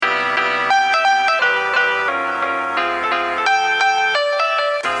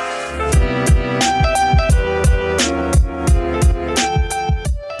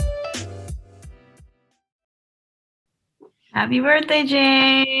Happy birthday,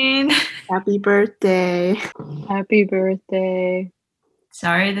 Jane! Happy birthday. Happy birthday.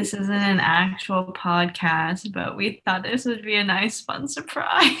 Sorry this isn't an actual podcast, but we thought this would be a nice, fun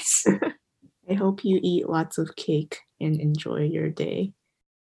surprise. I hope you eat lots of cake and enjoy your day.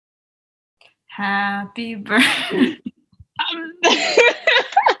 Happy birthday.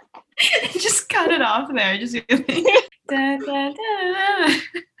 Just cut it off there. Just really. Da, da, da.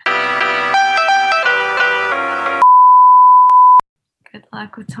 Good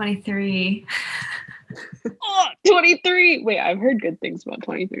luck with 23. Oh, 23. Wait, I've heard good things about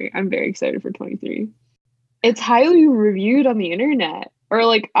 23. I'm very excited for 23. It's highly reviewed on the internet, or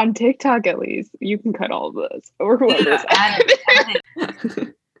like on TikTok at least. You can cut all of this, or whoever's Add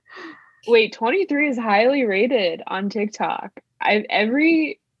it. Wait, 23 is highly rated on TikTok.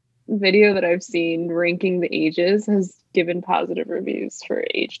 Every video that I've seen ranking the ages has given positive reviews for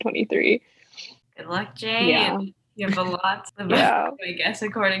age 23. Good luck, Jane. Yeah. You have a lot of Yeah. I guess,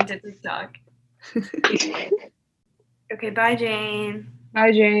 according to TikTok. Okay, bye, Jane.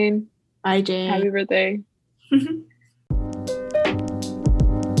 Bye, Jane. Bye, Jane. Happy birthday.